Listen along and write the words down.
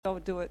I'll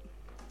do it.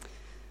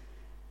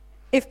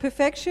 If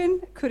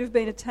perfection could have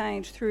been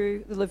attained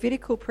through the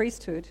Levitical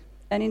priesthood,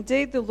 and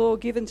indeed the law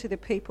given to the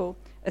people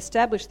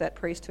established that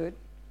priesthood,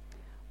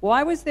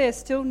 why was there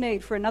still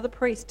need for another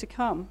priest to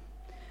come,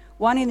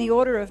 one in the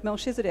order of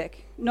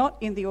Melchizedek, not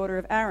in the order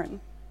of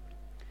Aaron?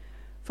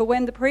 For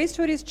when the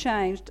priesthood is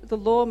changed, the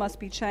law must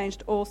be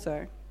changed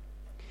also.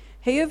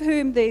 He of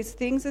whom these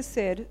things are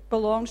said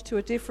belonged to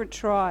a different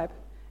tribe,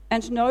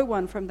 and no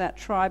one from that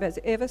tribe has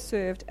ever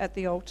served at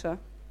the altar.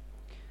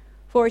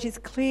 For it is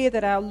clear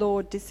that our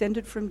Lord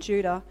descended from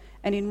Judah,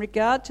 and in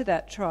regard to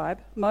that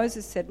tribe,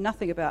 Moses said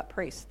nothing about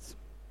priests.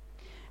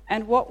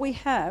 And what we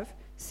have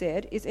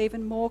said is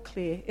even more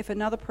clear if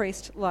another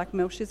priest like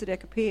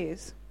Melchizedek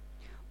appears,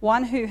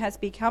 one who has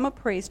become a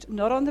priest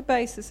not on the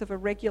basis of a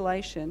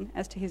regulation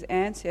as to his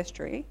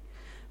ancestry,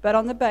 but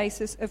on the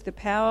basis of the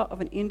power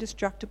of an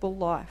indestructible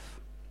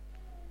life.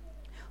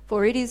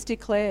 For it is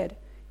declared,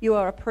 "You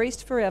are a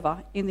priest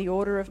forever in the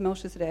order of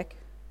Melchizedek."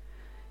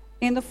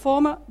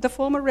 The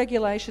former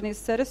regulation is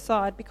set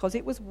aside because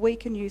it was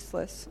weak and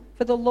useless,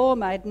 for the law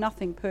made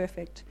nothing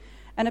perfect,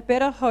 and a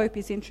better hope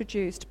is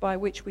introduced by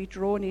which we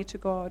draw near to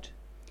God.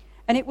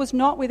 And it was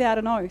not without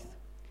an oath.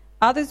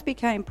 Others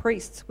became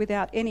priests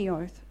without any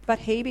oath, but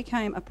he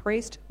became a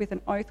priest with an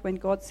oath when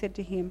God said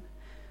to him,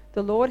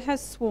 "The Lord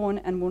has sworn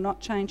and will not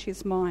change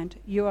his mind.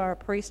 You are a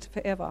priest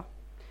forever."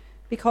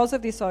 Because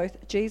of this oath,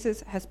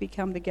 Jesus has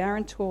become the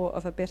guarantor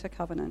of a better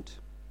covenant.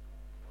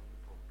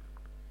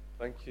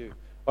 Thank you.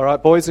 All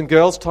right, boys and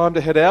girls, time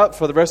to head out.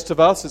 For the rest of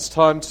us, it's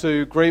time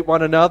to greet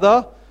one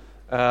another.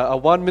 A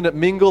 1-minute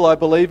mingle, I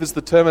believe, is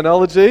the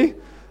terminology.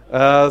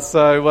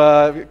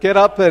 So get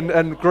up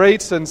and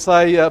greet and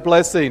say a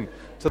blessing.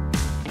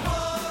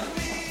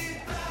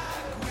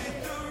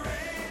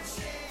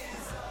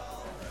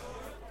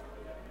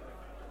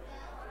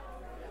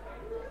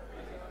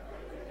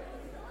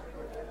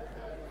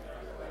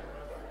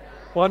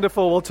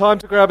 Wonderful. Well, time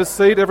to grab a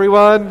seat,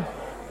 everyone.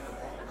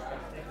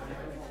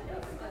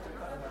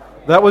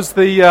 That was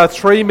the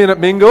 3-minute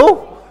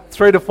mingle,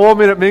 3 to 4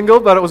 minute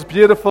mingle, but it was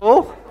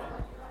beautiful.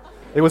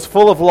 It was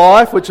full of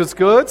life, which is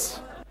good.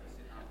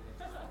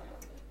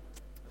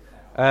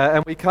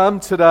 And we come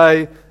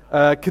today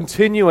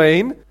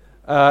continuing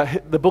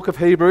the book of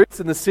Hebrews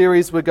in the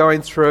series we're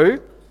going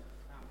through.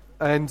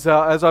 And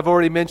as I've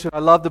already mentioned, I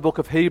love the book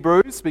of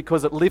Hebrews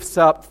because it lifts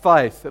up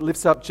faith. It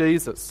lifts up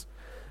Jesus.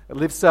 It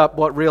lifts up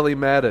what really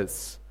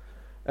matters.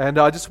 And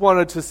I just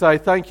wanted to say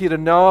thank you to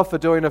Noah for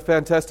doing a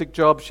fantastic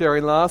job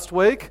sharing last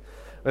week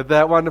with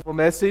that wonderful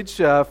message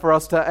for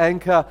us to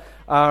anchor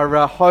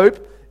our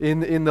hope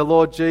in the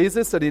Lord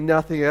Jesus and in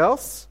nothing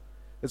else.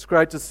 It's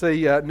great to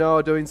see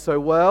Noah doing so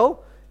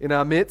well in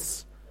our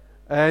midst.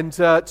 And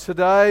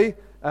today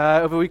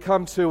we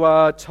come to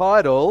our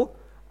title,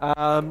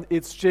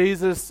 it's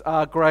Jesus,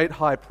 our great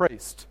high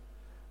priest,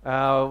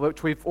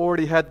 which we've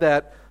already had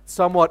that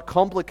somewhat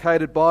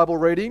complicated Bible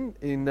reading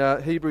in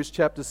Hebrews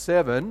chapter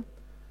 7.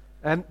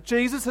 And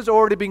Jesus has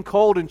already been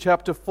called in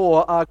chapter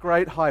 4 our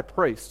great high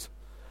priest.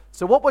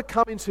 So what we're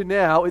coming to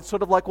now, it's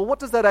sort of like, well, what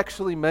does that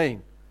actually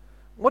mean?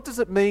 What does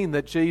it mean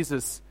that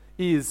Jesus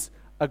is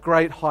a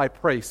great high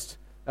priest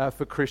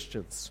for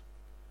Christians?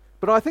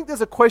 But I think there's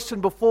a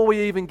question before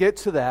we even get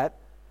to that,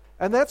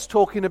 and that's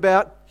talking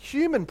about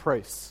human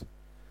priests.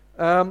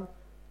 Do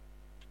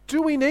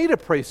we need a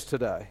priest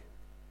today?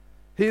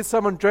 Here's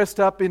someone dressed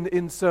up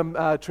in some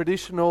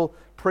traditional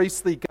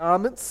priestly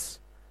garments,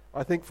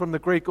 I think from the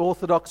Greek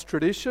Orthodox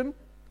tradition.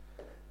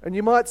 And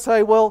you might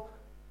say, well,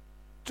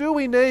 do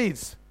we need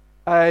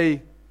a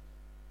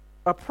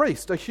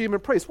priest, a human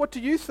priest? What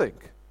do you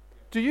think?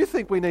 Do you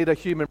think we need a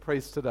human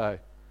priest today?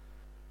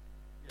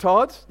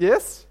 Todd,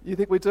 yes? You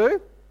think we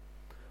do?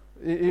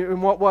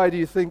 In what way do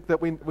you think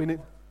that we need?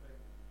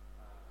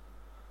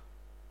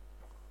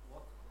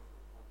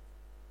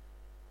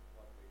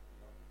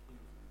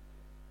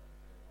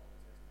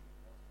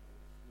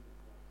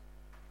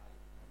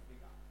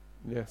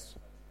 Yes.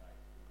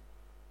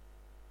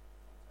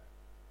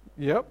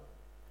 Yep.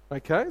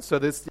 Okay. So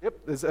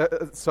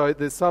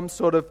there's some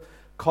sort of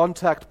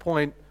contact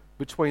point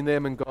between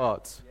them and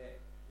God.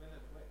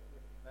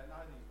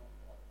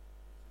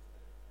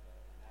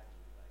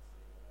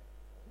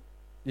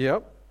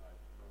 Yep.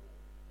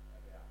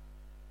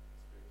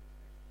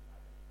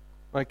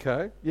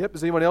 Okay. Yep.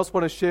 Does anyone else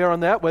want to share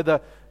on that?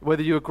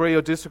 Whether you agree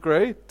or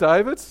disagree?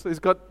 David, who's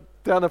got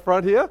down the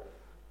front here.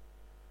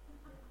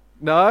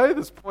 No,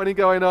 there's pointing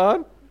going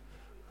on.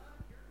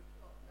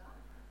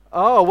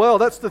 Oh, well,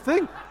 that's the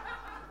thing.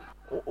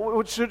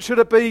 Should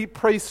it be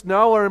Priest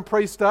Noah and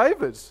Priest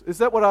David? Is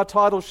that what our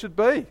title should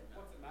be?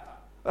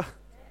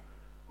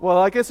 Well,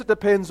 I guess it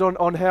depends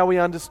on how we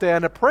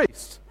understand a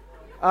priest.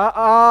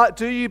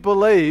 Do you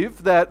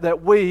believe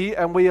that we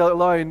and we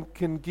alone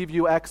can give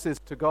you access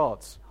to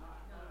God's?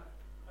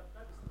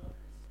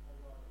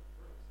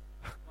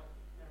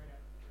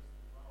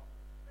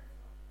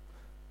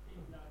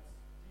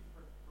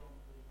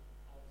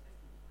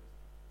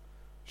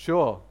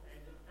 Sure.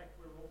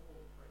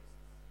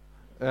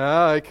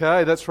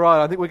 Okay, that's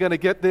right. I think we're going to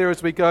get there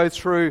as we go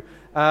through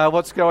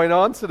what's going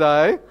on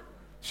today.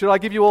 Should I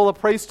give you all a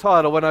priest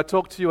title when I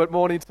talk to you at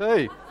morning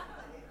tea?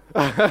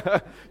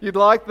 You'd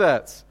like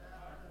that?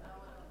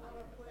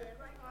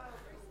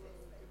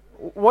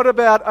 What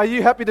about, are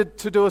you happy to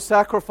do a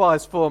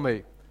sacrifice for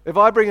me? If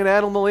I bring an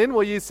animal in,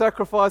 will you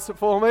sacrifice it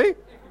for me?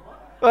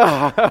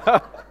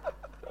 But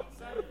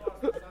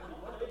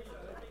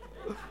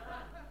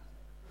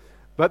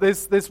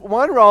there's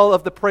one role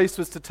of the priest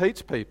was to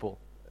teach people.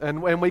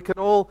 And when we can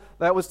all,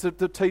 that was to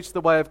teach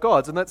the way of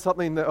God. And that's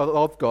something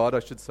of God, I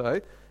should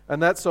say.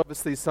 And that's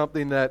obviously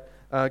something that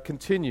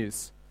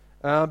continues.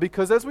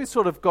 Because as we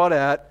sort of got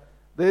at,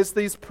 there's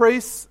these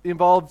priests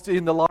involved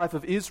in the life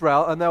of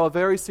Israel, and they were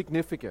very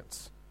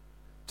significant.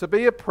 To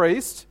be a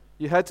priest,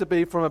 you had to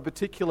be from a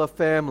particular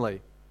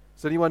family.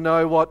 Does anyone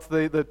know what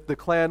the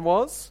clan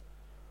was?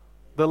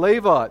 The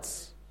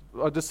Levites,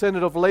 a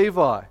descendant of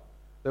Levi.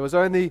 There was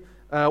only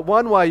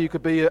one way you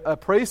could be a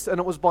priest, and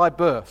it was by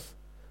birth.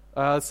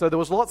 So there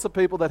was lots of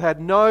people that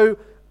had no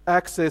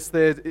access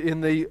there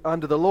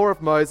under the law of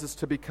Moses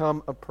to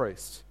become a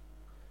priest.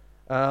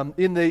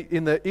 In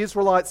the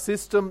Israelite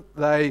system,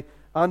 they,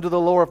 under the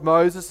law of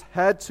Moses,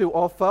 had to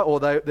offer, or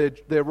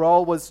their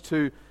role was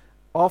to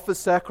offer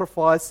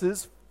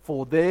sacrifices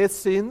for their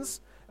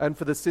sins and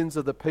for the sins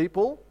of the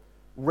people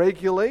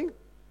regularly.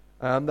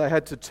 They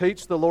had to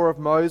teach the law of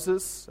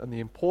Moses and the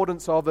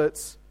importance of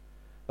it.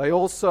 They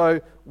also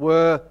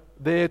were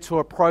there to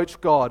approach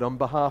God on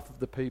behalf of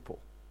the people,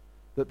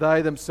 that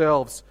they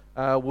themselves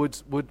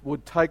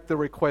would take the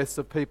requests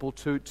of people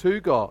to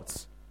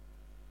God's.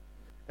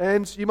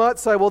 And you might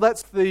say, well,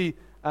 that's the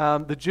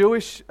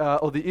Jewish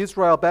or the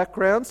Israel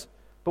backgrounds,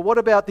 but what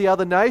about the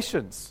other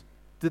nations?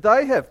 Did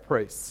they have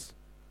priests?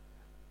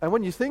 And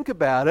when you think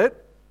about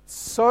it,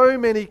 so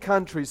many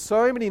countries,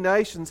 so many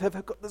nations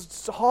have got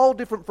this whole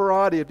different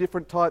variety of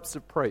different types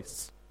of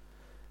priests.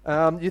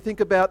 You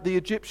think about the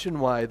Egyptian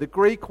way, the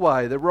Greek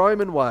way, the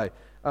Roman way,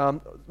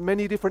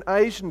 many different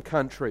Asian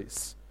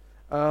countries.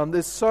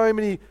 There's so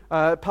many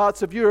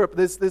parts of Europe.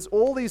 There's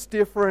all these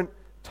different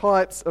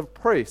types of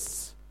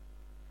priests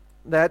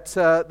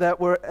that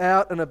were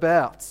out and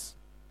about,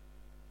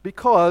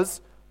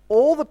 because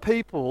all the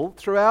people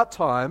throughout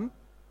time.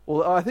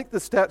 Well, I think the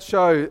stats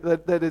show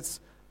that it's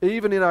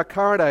even in our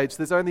current age,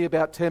 there's only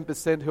about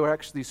 10% who are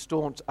actually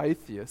staunch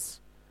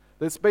atheists.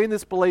 There's been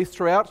this belief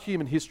throughout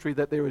human history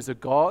that there is a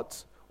God,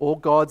 or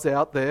gods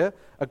out there,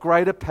 a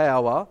greater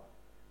power,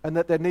 and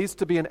that there needs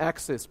to be an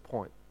access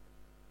point.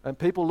 And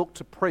people look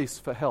to priests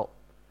for help.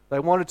 They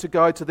wanted to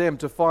go to them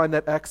to find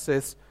that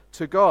access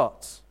to God.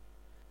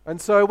 And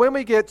so when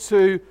we get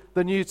to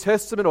the New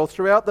Testament or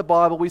throughout the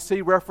Bible, we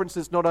see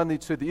references not only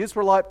to the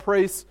Israelite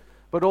priests,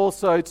 but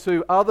also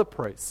to other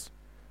priests.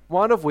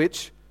 One of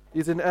which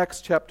is in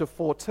Acts chapter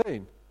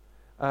 14.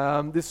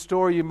 This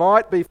story you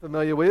might be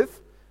familiar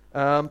with.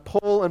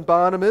 Paul and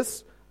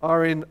Barnabas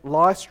are in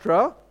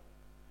Lystra,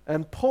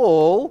 and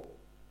Paul,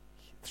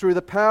 through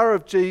the power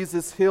of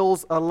Jesus,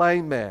 heals a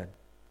lame man.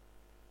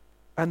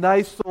 And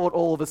they thought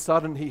all of a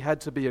sudden he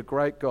had to be a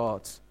great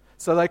god.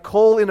 So they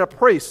call in a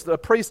priest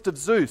of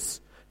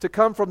Zeus, to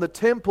come from the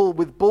temple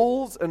with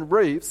bulls and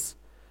reeds,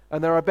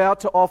 and they're about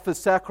to offer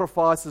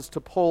sacrifices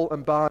to Paul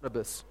and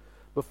Barnabas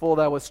before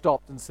they were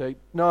stopped and said,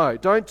 no,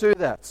 don't do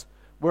that.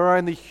 We're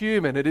only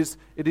human. It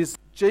is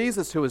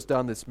Jesus who has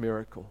done this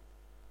miracle.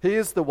 He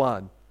is the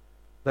one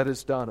that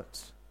has done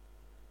it.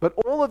 But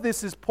all of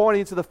this is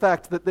pointing to the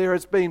fact that there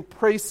has been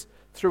priests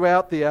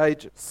throughout the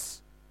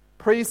ages.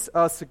 Priests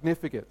are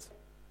significant.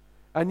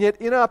 And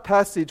yet in our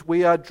passage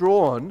we are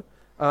drawn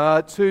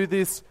to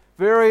this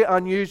very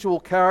unusual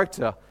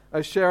character,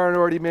 as Sharon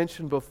already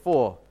mentioned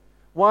before.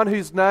 One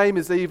whose name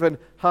is even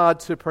hard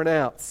to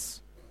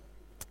pronounce.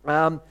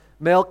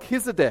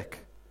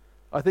 Melchizedek,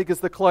 I think,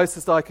 is the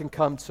closest I can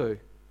come to.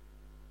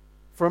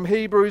 From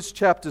Hebrews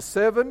chapter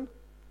 7.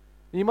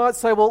 You might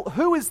say, well,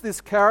 who is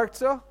this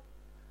character?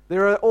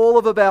 There are all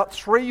of about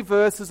 3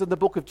 verses in the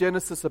book of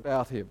Genesis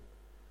about him.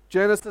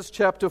 Genesis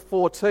chapter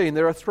 14,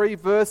 there are 3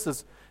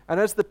 verses.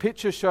 And as the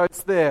picture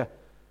shows there,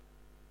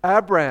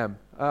 Abram,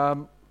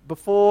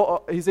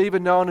 before he's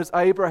even known as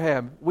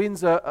Abraham,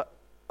 wins a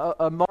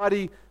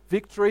mighty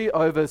victory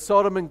over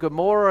Sodom and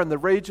Gomorrah and the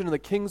region and the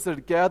kings that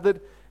had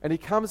gathered, and he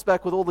comes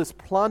back with all this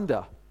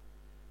plunder,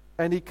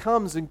 and he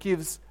comes and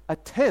gives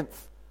 1/10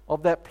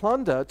 of that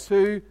plunder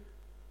to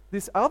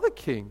this other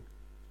king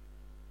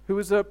who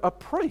is a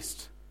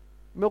priest,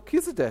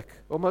 Melchizedek,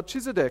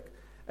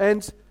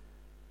 and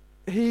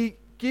he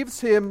gives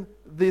him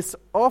this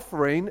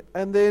offering,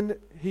 and then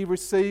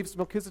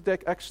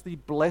Melchizedek actually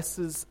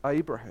blesses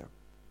Abraham.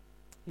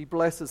 He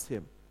blesses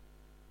him.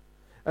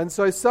 And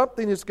so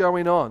something is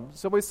going on.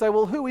 So we say,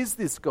 well, who is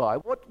this guy?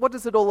 What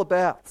is it all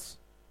about?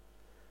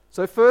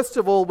 So first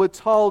of all, we're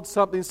told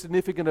something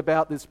significant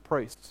about this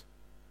priest.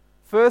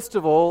 First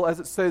of all, as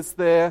it says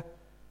there,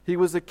 he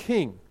was a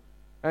king.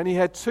 And he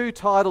had 2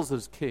 titles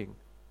as king.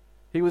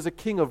 He was a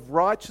king of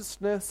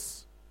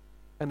righteousness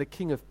and a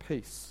king of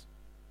peace.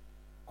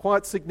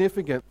 Quite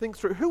significant. Think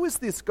through, who is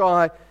this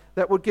guy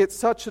that would get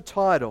such a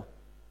title?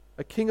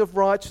 a king of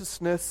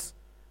righteousness,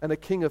 and a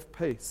king of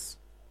peace.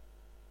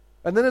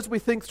 And then as we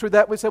think through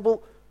that, we say,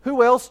 well,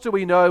 who else do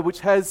we know which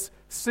has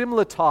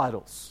similar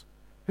titles?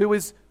 Who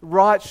is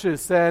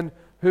righteous and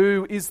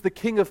who is the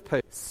king of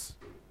peace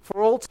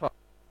for all time?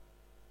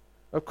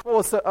 Of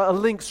course, a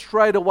link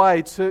straight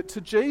away to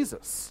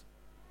Jesus,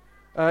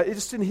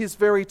 just in his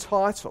very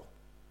title.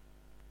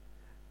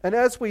 And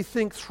as we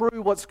think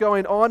through what's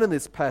going on in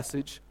this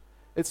passage,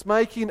 it's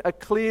making a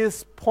clear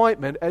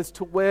appointment as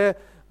to where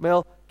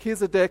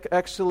Melchizedek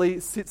actually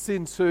sits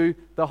into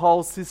the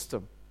whole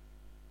system.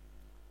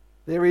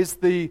 There is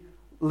the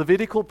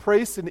Levitical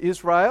priest in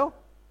Israel.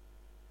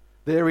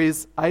 There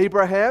is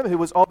Abraham, who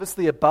was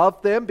obviously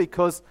above them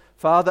because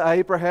Father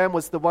Abraham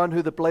was the one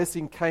who the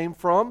blessing came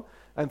from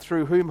and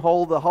through whom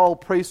the whole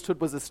priesthood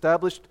was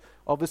established,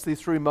 obviously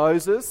through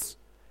Moses.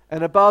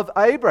 And above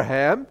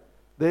Abraham,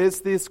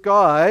 there's this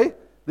guy,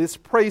 this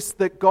priest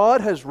that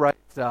God has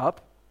raised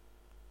up,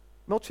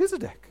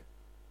 Melchizedek,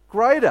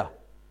 greater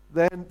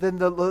than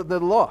the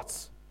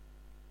lots.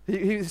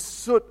 He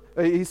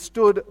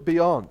stood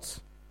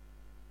beyond.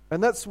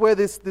 And that's where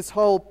this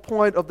whole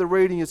point of the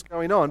reading is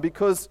going on,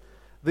 because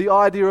the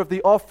idea of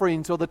the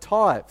offerings or the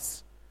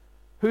tithes.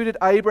 Who did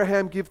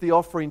Abraham give the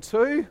offering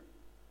to?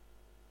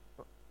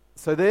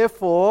 So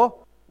therefore,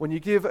 when you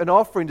give an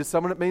offering to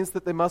someone, it means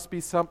that there must be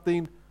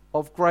something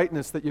of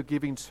greatness that you're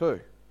giving to.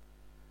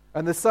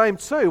 And the same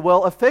too,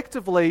 well,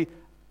 effectively,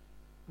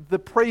 the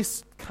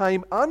priests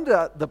came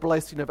under the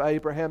blessing of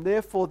Abraham,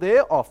 therefore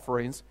their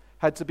offerings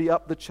had to be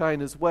up the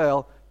chain as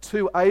well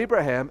to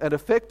Abraham, and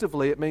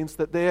effectively it means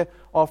that their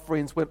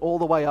offerings went all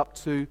the way up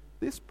to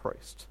this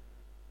priest,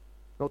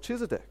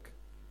 Melchizedek.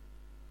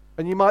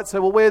 And you might say,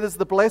 well, where does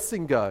the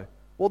blessing go?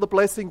 Well, the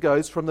blessing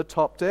goes from the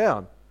top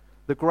down.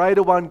 The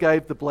greater one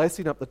gave the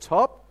blessing up the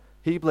top.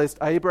 He blessed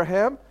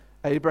Abraham.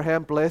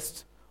 Abraham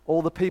blessed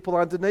all the people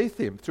underneath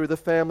him through the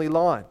family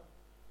line.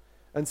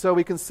 And so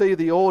we can see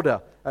the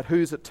order at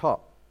who's at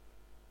top.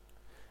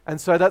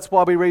 And so that's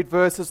why we read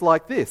verses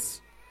like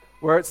this,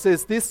 where it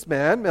says, this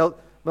man,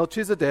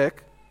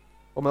 Melchizedek,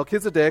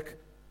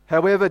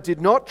 however, did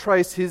not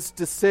trace his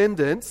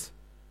descendants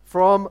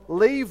from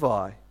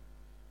Levi,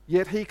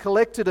 yet he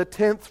collected a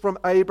tenth from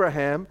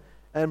Abraham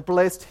and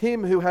blessed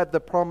him who had the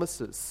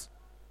promises.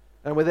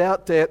 And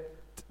without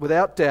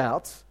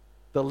doubt,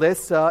 the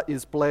lesser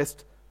is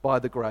blessed by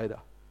the greater.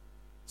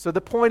 So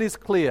the point is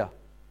clear.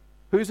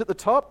 Who's at the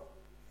top?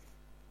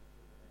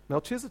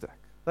 Melchizedek.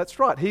 That's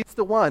right. He's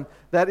the one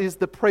that is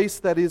the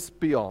priest that is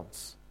beyond.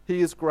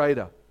 He is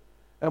greater.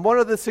 And one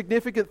of the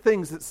significant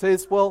things it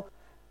says, well,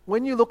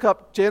 when you look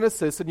up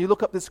Genesis and you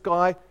look up this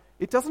guy,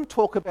 it doesn't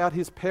talk about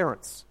his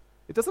parents.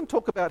 It doesn't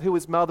talk about who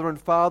his mother and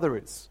father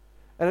is.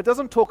 And it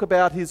doesn't talk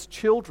about his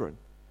children.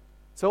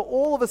 So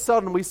all of a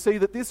sudden we see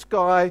that this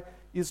guy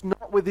is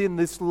not within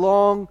this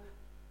long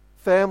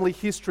family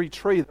history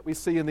tree that we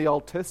see in the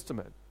Old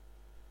Testament.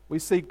 We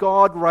see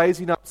God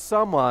raising up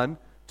someone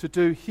to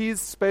do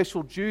his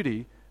special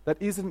duty that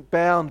isn't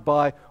bound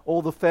by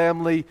all the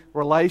family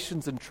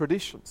relations and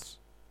traditions.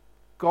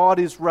 God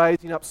is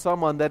raising up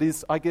someone that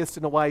is, I guess,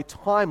 in a way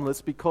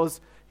timeless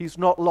because he's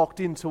not locked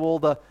into all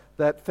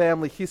that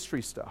family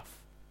history stuff.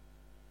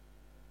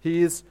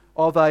 He is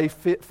of a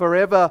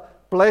forever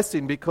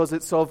blessing because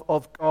it's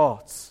of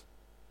God's.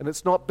 And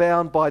it's not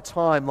bound by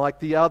time like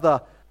the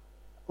other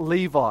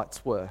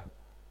Levites were,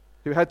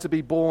 who had to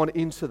be born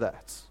into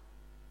that.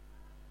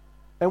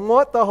 And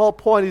what the whole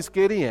point is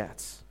getting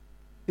at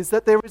is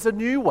that there is a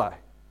new way,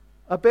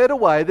 a better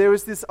way. There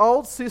is this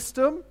old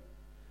system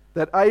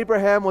that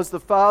Abraham was the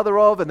father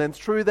of, and then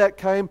through that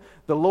came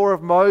the law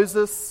of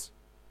Moses.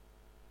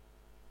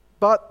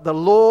 But the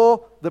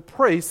law, the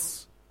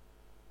priests,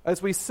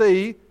 as we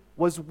see,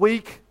 was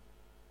weak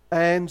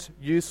and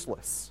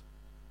useless.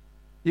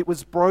 It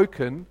was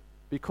broken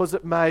because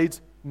it made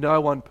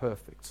no one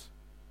perfect.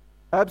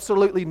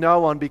 Absolutely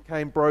no one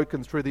became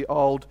broken through the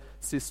old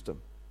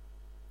system.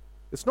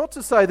 It's not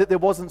to say that there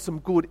wasn't some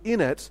good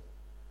in it.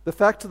 The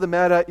fact of the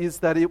matter is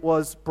that it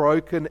was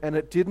broken and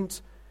it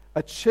didn't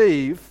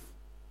achieve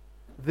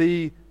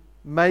the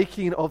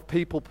making of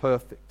people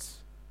perfect.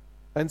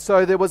 And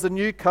so there was a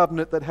new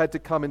covenant that had to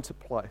come into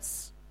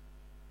place.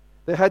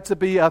 There had to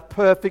be a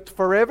perfect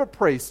forever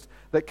priest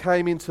that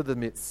came into the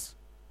midst.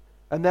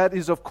 And that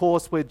is, of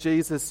course, where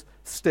Jesus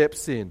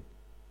steps in.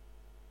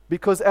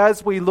 Because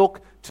as we look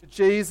to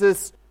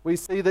Jesus, we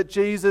see that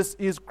Jesus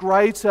is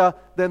greater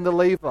than the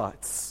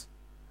Levites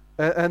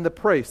and the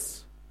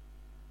priests.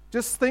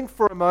 Just think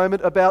for a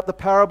moment about the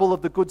parable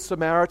of the Good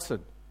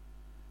Samaritan.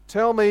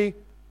 Tell me,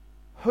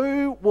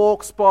 who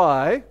walks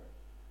by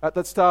at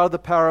the start of the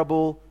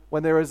parable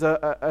when there is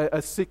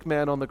a sick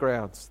man on the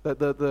grounds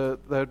that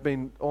had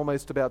been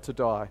almost about to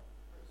die?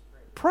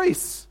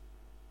 Priests.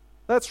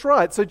 That's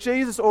right. So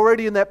Jesus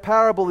already in that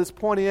parable is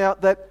pointing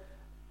out that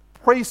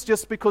priests,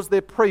 just because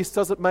they're priests,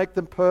 doesn't make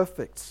them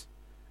perfect.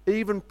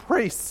 Even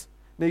priests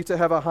need to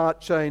have a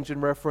heart change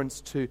in reference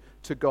to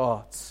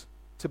God's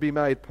to be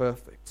made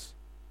perfect.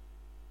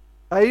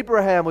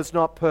 Abraham was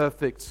not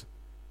perfect,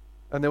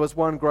 and there was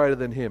one greater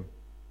than him.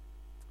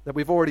 that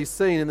we've already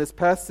seen in this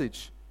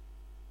passage.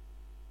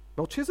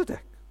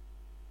 Melchizedek.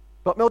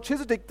 But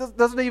Melchizedek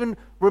doesn't even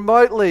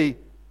remotely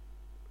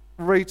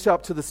reach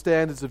up to the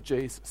standards of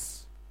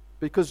Jesus,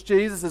 because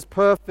Jesus is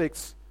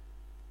perfect,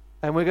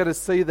 and we're going to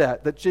see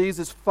that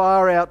Jesus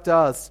far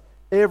outdoes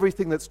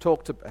everything that's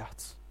talked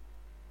about.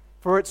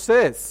 For it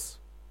says,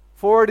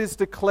 "For it is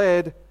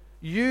declared,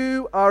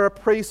 you are a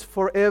priest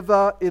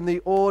forever in the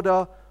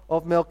order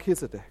of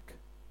Melchizedek."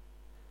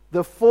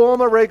 The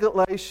former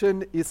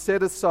regulation is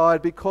set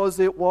aside because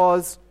it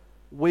was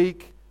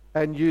weak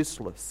and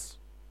useless.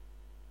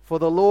 For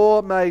the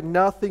law made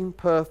nothing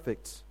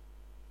perfect,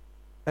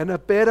 and a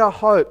better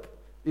hope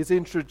is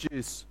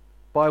introduced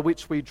by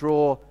which we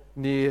draw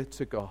near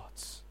to God.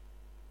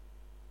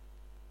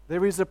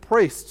 There is a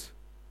priest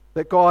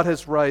that God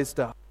has raised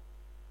up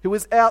who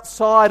is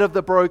outside of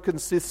the broken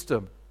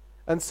system.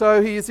 And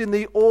so he is in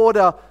the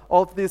order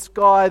of this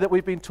guy that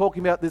we've been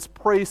talking about, this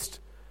priest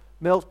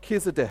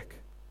Melchizedek.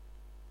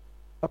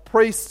 A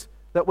priest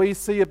that we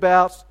see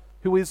about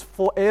who is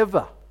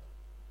forever.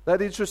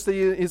 That,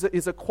 interestingly,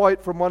 is a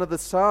quote from one of the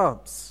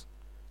Psalms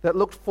that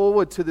looked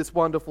forward to this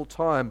wonderful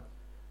time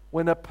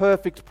when a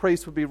perfect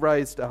priest would be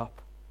raised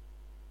up,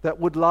 that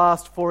would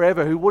last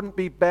forever, who wouldn't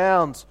be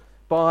bound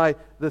by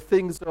the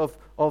things of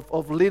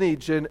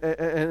lineage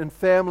and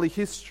family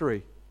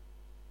history.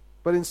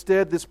 But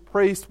instead, this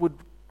priest would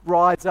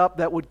rise up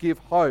that would give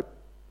hope,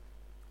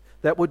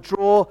 that would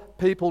draw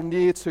people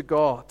near to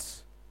God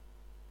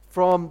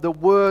from the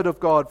Word of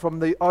God, from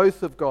the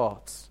oath of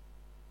God.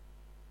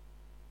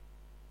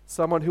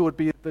 Someone who would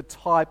be the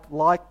type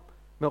like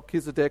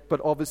Melchizedek,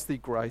 but obviously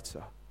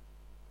greater.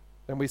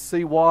 And we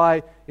see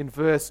why in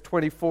verse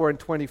 24 and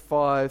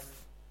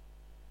 25.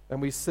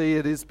 And we see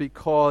it is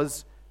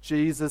because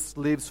Jesus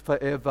lives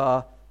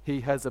forever.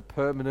 He has a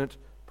permanent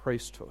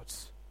priesthood.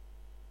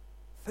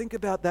 Think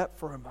about that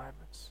for a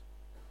moment.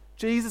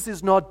 Jesus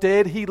is not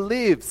dead. He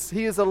lives.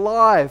 He is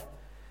alive.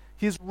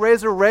 His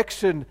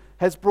resurrection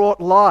has brought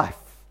life.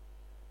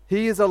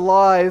 He is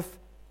alive,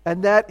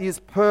 and that is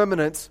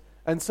permanent.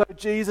 And so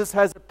Jesus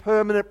has a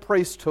permanent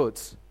priesthood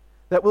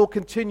that will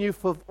continue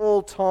for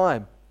all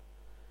time.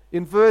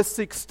 In verse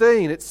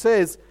 16, it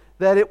says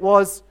that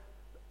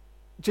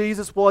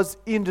Jesus was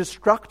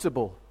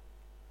indestructible.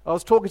 I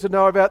was talking to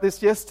Noah about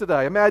this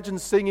yesterday. Imagine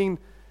singing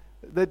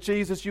that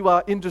Jesus, you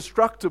are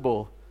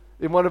indestructible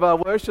in one of our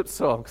worship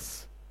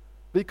songs.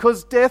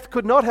 Because death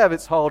could not have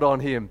its hold on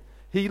him.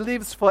 He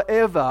lives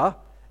forever,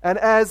 and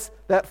as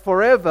that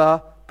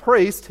forever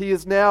priest, he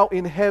is now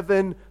in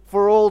heaven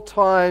for all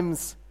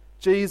times.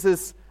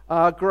 Jesus,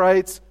 our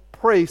great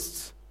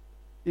priest,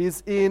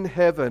 is in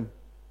heaven.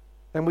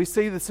 And we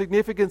see the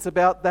significance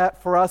about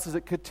that for us as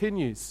it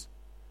continues.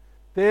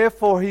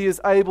 Therefore, he is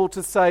able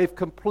to save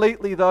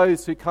completely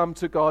those who come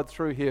to God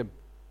through him,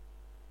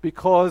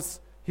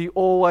 because he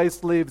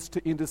always lives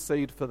to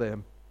intercede for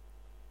them.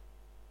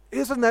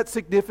 Isn't that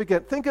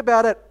significant? Think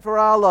about it for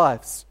our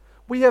lives.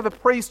 We have a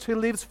priest who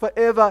lives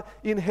forever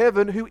in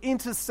heaven, who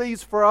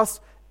intercedes for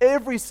us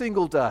every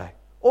single day,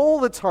 all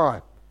the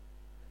time.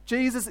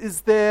 Jesus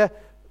is there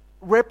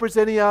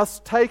representing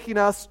us, taking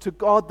us to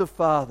God the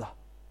Father,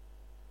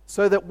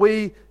 so that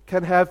we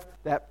can have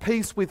that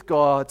peace with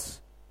God,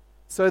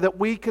 so that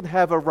we can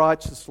have a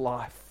righteous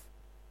life.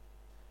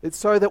 It's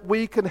so that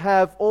we can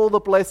have all the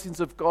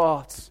blessings of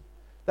God.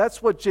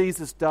 That's what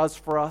Jesus does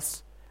for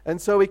us. And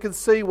so we can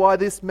see why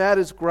this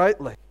matters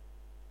greatly.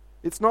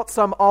 It's not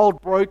some old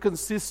broken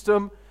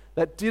system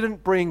that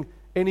didn't bring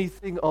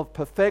anything of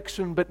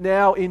perfection, but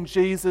now in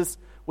Jesus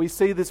we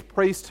see this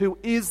priest who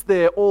is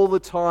there all the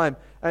time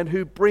and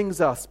who brings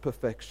us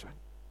perfection.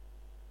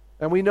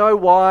 And we know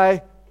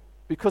why,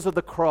 because of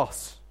the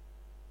cross.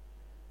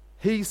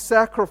 He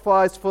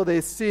sacrificed for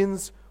their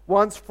sins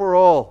once for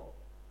all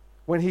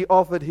when he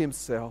offered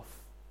himself.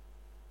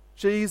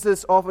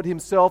 Jesus offered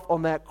himself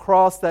on that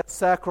cross, that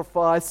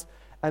sacrifice,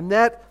 and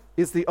that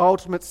is the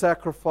ultimate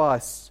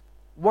sacrifice,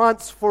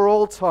 once for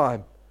all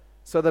time,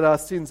 so that our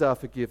sins are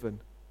forgiven.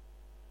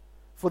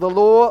 For the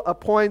law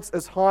appoints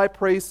as high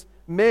priests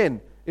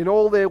men in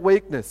all their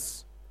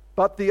weakness,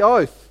 but the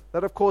oath,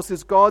 that of course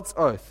is God's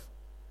oath,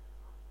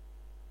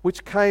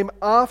 which came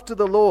after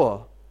the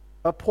law,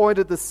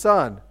 appointed the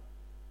Son,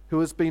 who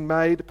has been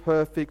made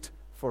perfect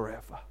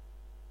forever.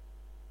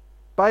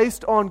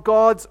 Based on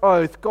God's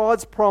oath,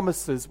 God's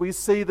promises, we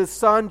see the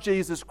Son,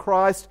 Jesus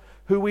Christ,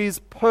 who is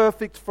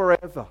perfect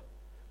forever,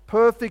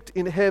 perfect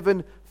in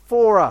heaven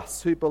for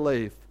us who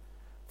believe,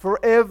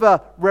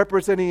 forever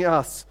representing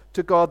us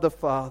to God the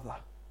Father.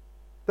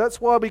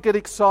 That's why we get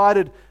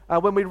excited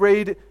when we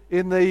read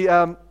in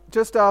the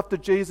just after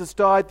Jesus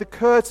died, the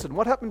curtain.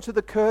 What happened to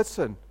the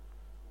curtain?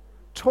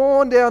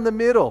 Torn down the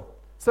middle,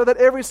 so that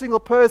every single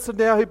person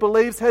now who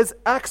believes has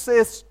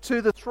access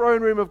to the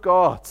throne room of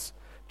God.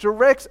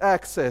 Direct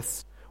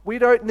access. We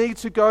don't need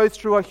to go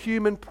through a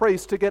human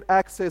priest to get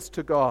access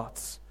to God.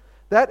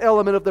 That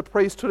element of the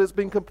priesthood has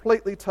been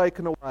completely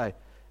taken away.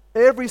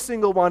 Every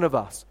single one of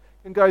us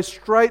can go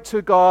straight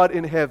to God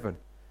in heaven,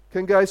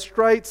 can go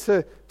straight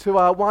to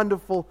our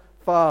wonderful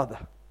Father.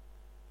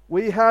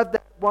 We have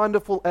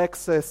wonderful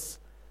access,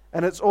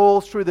 and it's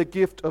all through the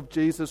gift of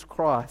Jesus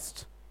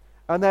Christ.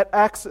 And that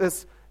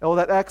access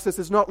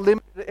is not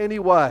limited in any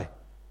way.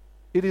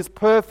 It is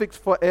perfect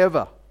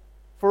forever,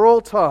 for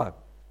all time.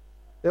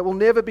 It will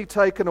never be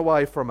taken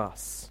away from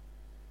us.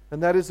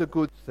 And that is a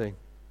good thing.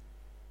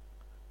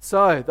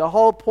 So, the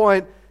whole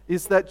point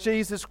is that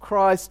Jesus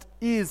Christ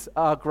is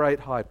our great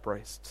high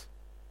priest.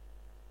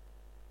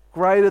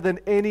 Greater than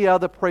any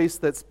other priest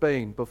that's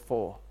been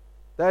before.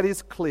 That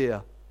is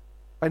clear.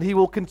 And he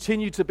will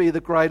continue to be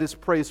the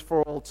greatest priest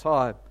for all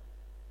time.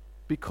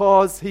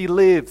 Because he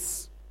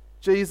lives.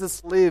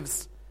 Jesus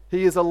lives.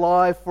 He is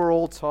alive for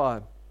all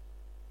time.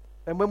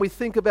 And when we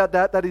think about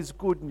that, that is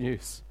good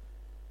news.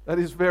 That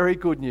is very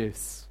good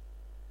news.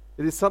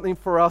 It is something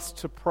for us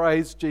to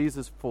praise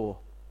Jesus for.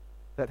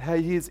 That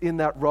he is in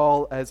that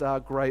role as our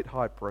great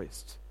high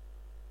priest.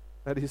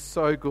 That is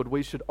so good.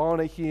 We should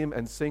honor him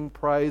and sing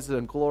praise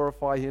and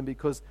glorify him,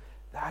 because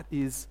that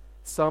is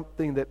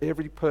something that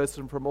every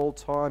person from all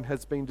time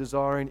has been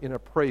desiring in a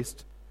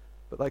priest,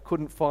 but they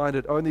couldn't find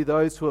it. Only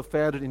those who have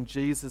found it in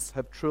Jesus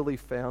have truly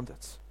found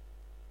it.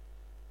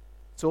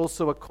 It's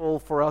also a call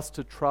for us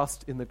to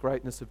trust in the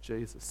greatness of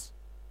Jesus.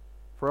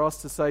 For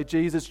us to say,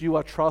 Jesus, you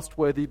are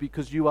trustworthy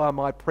because you are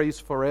my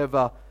priest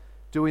forever,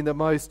 doing the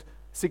most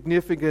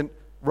significant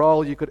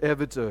role you could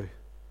ever do,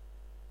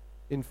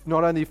 in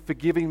not only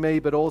forgiving me,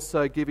 but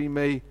also giving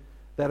me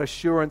that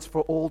assurance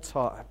for all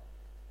time.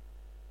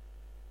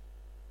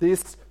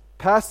 This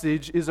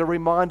passage is a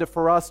reminder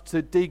for us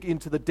to dig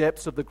into the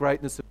depths of the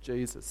greatness of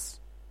Jesus.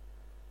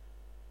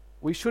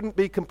 We shouldn't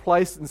be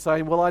complacent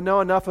saying, well, I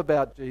know enough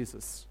about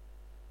Jesus.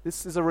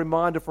 This is a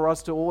reminder for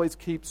us to always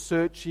keep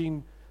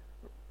searching,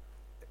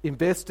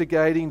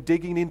 investigating,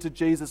 digging into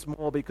Jesus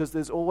more, because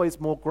there's always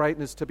more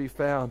greatness to be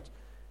found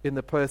in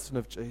the person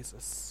of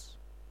Jesus,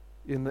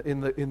 in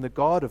the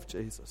God of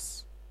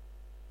Jesus.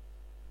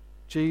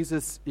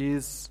 Jesus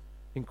is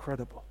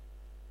incredible.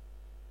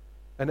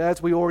 And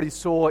as we already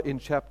saw in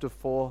chapter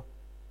 4,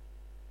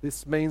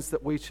 this means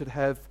that we should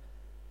have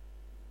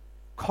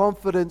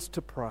confidence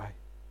to pray.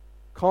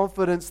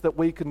 Confidence that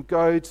we can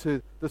go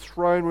to the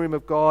throne room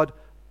of God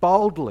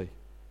boldly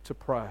to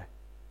pray,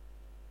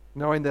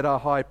 knowing that our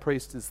high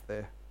priest is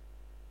there.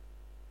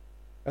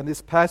 And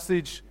this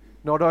passage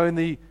not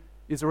only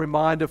is a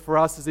reminder for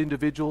us as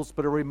individuals,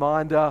 but a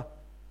reminder,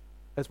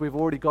 as we've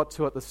already got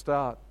to at the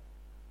start,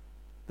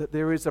 that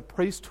there is a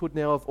priesthood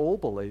now of all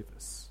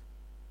believers.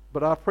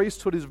 But our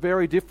priesthood is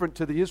very different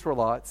to the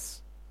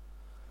Israelites'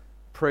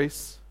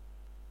 priests,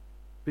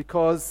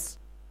 because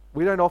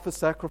we don't offer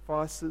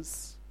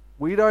sacrifices.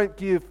 We don't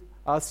give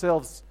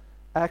ourselves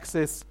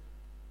access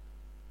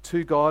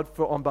to God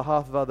on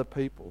behalf of other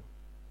people.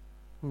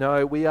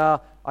 No, we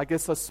are, I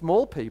guess, a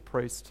small p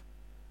priest,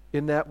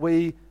 in that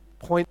we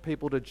point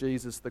people to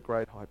Jesus, the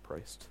great high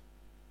priest.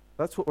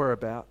 That's what we're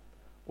about.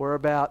 We're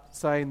about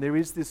saying there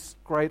is this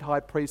great high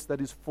priest that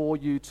is for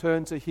you.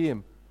 Turn to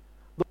him.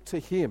 Look to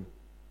him.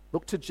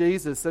 Look to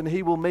Jesus, and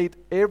he will meet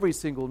every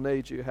single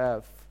need you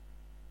have.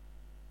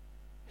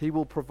 He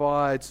will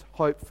provide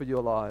hope for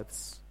your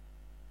lives.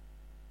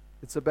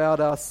 It's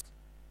about us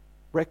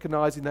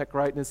recognizing that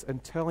greatness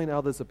and telling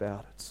others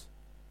about it.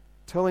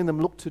 Telling them,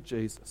 look to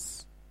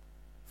Jesus.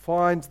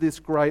 Find this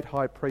great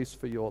high priest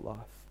for your life.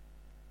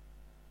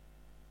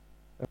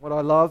 And what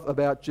I love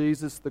about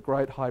Jesus, the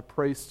great high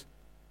priest,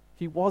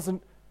 he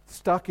wasn't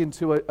stuck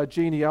into a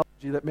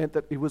genealogy that meant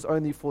that it was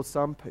only for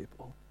some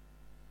people.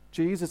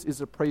 Jesus is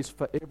a priest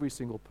for every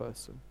single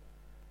person.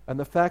 And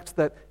the fact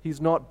that he's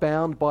not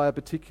bound by a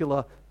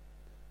particular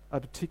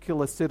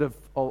set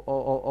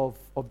of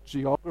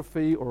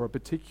geography or a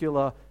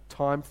particular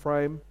time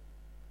frame,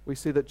 we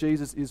see that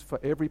Jesus is for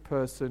every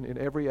person in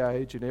every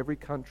age, in every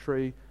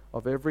country,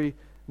 of every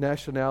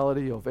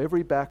nationality, of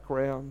every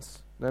background,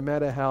 no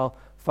matter how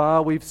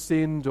far we've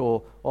sinned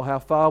or how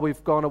far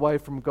we've gone away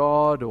from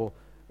God or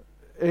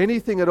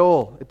anything at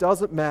all. It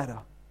doesn't matter.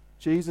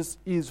 Jesus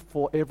is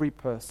for every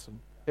person,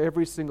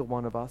 every single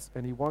one of us,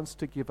 and he wants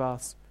to give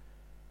us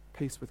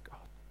peace with God.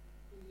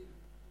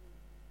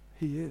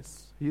 He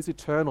is. He is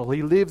eternal.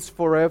 He lives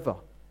forever,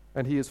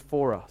 and he is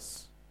for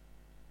us.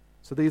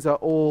 So these are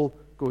all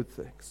good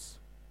things.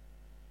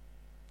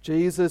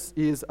 Jesus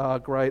is our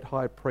great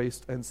high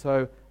priest, and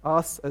so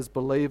us as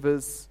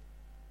believers,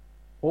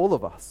 all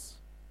of us,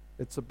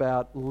 it's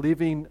about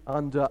living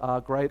under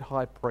our great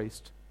high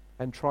priest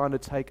and trying to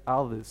take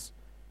others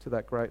to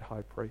that great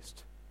high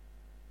priest,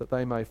 that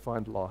they may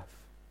find life.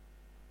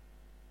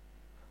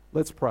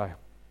 Let's pray.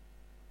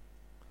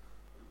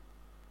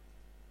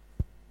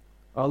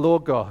 Our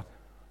Lord God,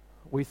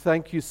 we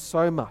thank you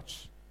so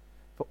much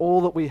for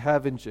all that we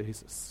have in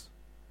Jesus.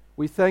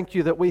 We thank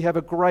you that we have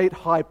a great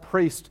high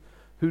priest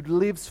who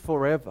lives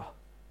forever,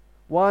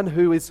 one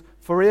who is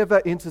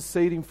forever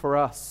interceding for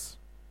us.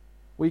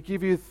 We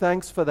give you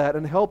thanks for that,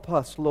 and help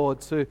us,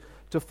 Lord, to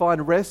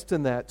find rest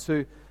in that,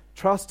 to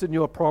trust in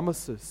your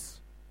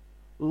promises.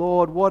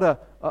 Lord, what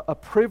a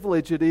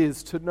privilege it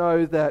is to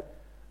know that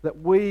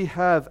we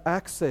have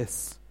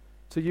access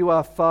to you,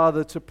 our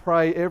Father, to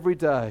pray every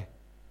day,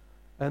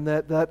 and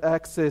that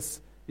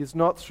access is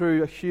not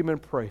through a human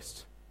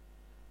priest.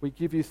 We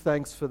give you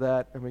thanks for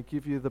that, and we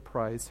give you the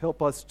praise.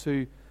 Help us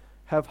to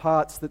have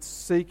hearts that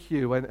seek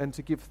you and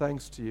to give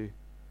thanks to you.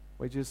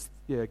 We just,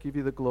 give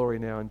you the glory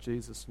now in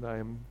Jesus'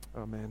 name.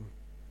 Amen.